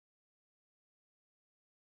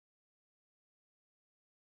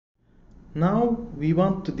Now we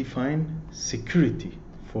want to define security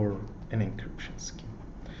for an encryption scheme.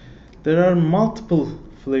 There are multiple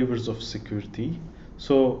flavors of security.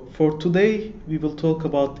 So for today, we will talk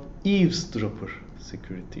about eavesdropper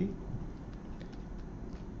security.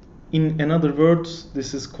 In other words,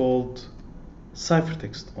 this is called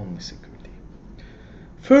ciphertext only security.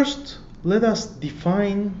 First, let us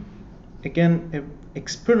define again an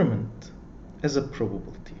experiment as a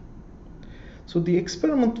probability. So the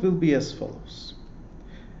experiment will be as follows.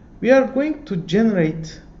 We are going to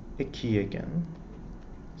generate a key again.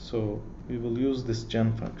 So we will use this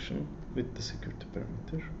gen function with the security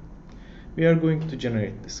parameter. We are going to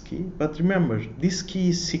generate this key, but remember, this key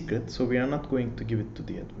is secret, so we are not going to give it to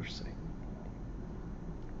the adversary.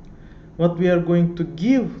 What we are going to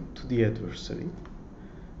give to the adversary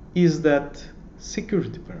is that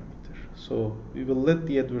security parameter. So we will let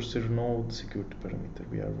the adversary know the security parameter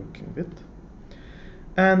we are working with.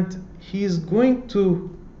 And he is going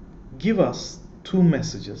to give us two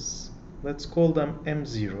messages. Let's call them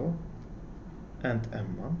M0 and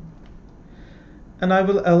M1. And I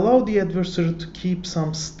will allow the adversary to keep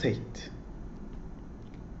some state,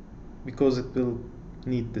 because it will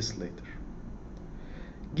need this later.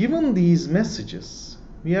 Given these messages,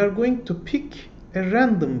 we are going to pick a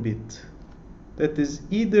random bit that is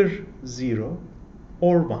either 0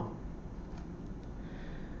 or 1.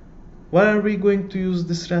 Why are we going to use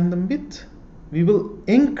this random bit? We will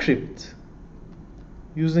encrypt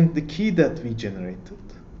using the key that we generated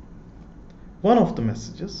one of the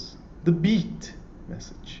messages, the beat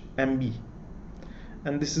message, MB.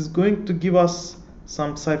 And this is going to give us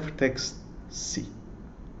some ciphertext C.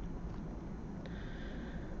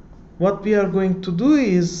 What we are going to do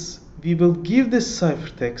is we will give this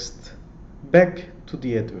ciphertext back to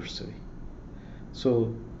the adversary.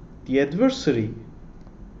 So the adversary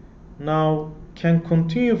now can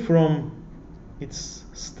continue from its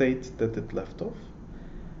state that it left off,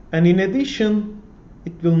 and in addition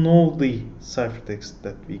it will know the ciphertext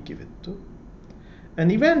that we give it to,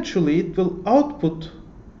 and eventually it will output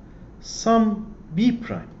some B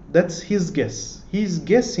prime. That's his guess. He's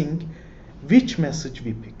guessing which message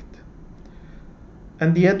we picked,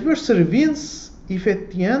 and the adversary wins if at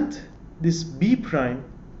the end this B prime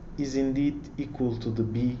is indeed equal to the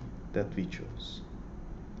B that we chose.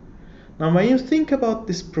 Now when you think about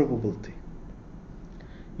this probability,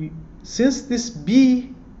 since this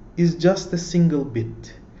B is just a single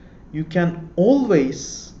bit, you can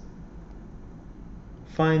always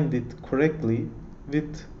find it correctly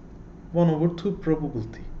with 1/2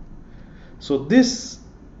 probability. So this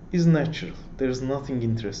is natural. There is nothing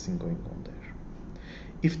interesting going on there.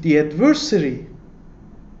 If the adversary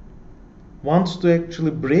wants to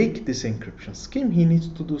actually break this encryption scheme, he needs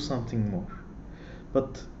to do something more.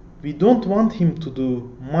 But we don't want him to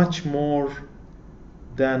do much more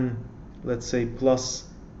than, let's say, plus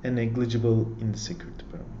a negligible in the security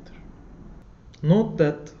parameter. Note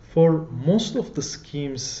that for most of the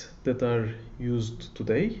schemes that are used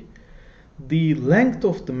today, the length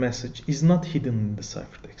of the message is not hidden in the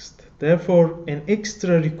ciphertext. Therefore, an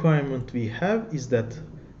extra requirement we have is that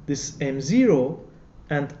this M0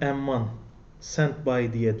 and M1 sent by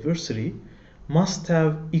the adversary must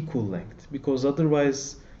have equal length, because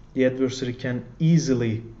otherwise the adversary can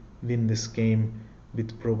easily win this game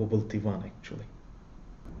with probability 1 actually.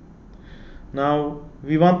 Now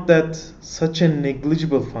we want that such a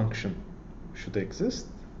negligible function should exist,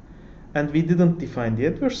 and we didn't define the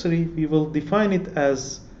adversary. We will define it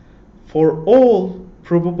as for all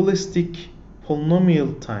probabilistic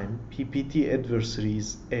polynomial time PPT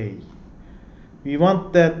adversaries A. We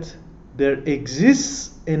want that there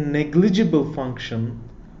exists a negligible function,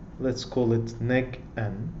 let's call it neg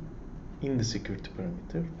n, in the security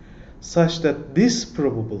parameter, such that this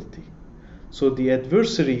probability, so the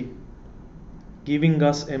adversary giving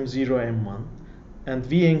us M0, M1, and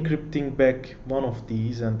we encrypting back one of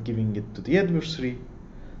these and giving it to the adversary,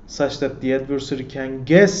 such that the adversary can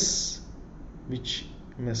guess which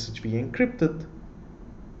message we encrypted,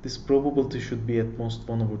 this probability should be at most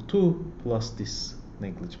 1/2 plus this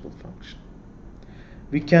negligible function.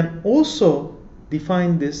 We can also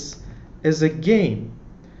define this as a game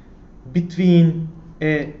between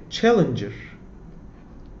a challenger,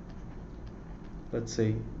 let's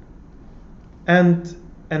say, and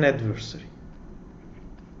an adversary.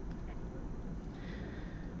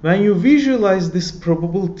 When you visualize this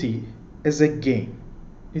probability as a game,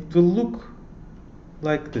 it will look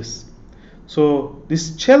like this. So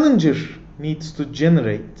this challenger needs to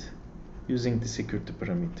generate, using the security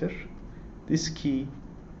parameter, this key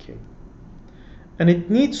K, and it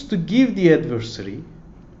needs to give the adversary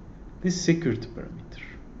this security parameter.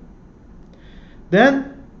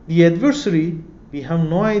 Then the adversary, we have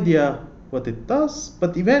no idea what it does,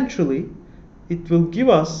 but eventually it will give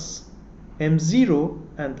us M0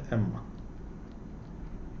 and M1.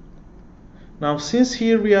 Now, since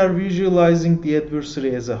here we are visualizing the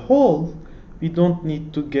adversary as a whole, we don't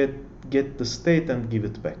need to get the state and give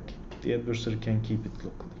it back. The adversary can keep it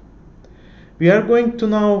locally. We are going to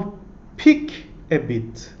now pick a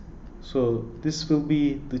bit. So this will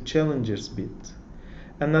be the challenger's bit.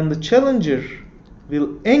 And then the challenger will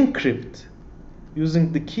encrypt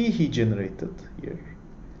using the key he generated here,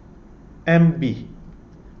 MB.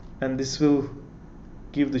 And this will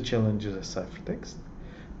give the challenger a ciphertext.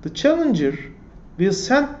 The challenger will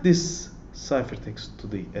send this ciphertext to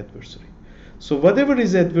the adversary. So whatever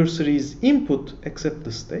is adversary's input except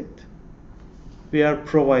the state, we are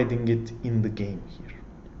providing it in the game here.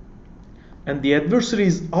 And the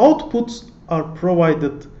adversary's outputs are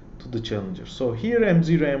provided to the challenger. So here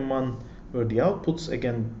M0, M1 were the outputs.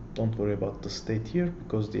 Again, don't worry about the state here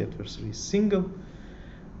because the adversary is single.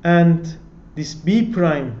 And this B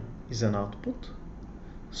prime is an output.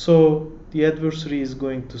 So the adversary is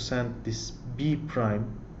going to send this B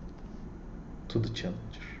prime to the challenger.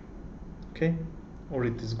 Okay? Or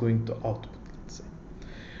it is going to output, let's say.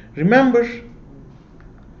 Remember,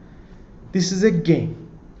 this is a game.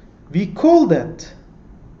 We call that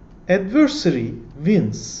adversary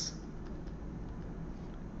wins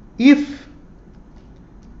if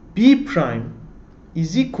B prime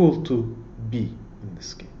is equal to B in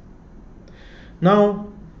this game. Now,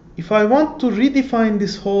 if I want to redefine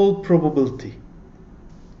this whole probability,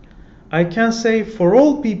 I can say for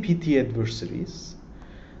all PPT adversaries,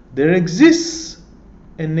 there exists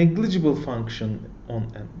a negligible function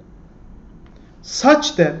on N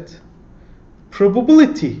such that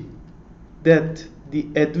probability that the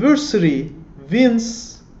adversary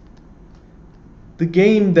wins the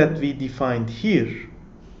game that we defined here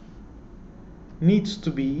needs to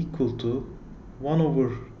be equal to 1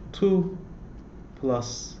 over 2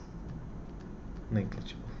 plus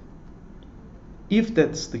negligible. If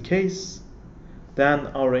that's the case, then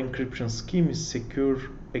our encryption scheme is secure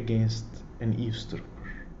against an eavesdropper.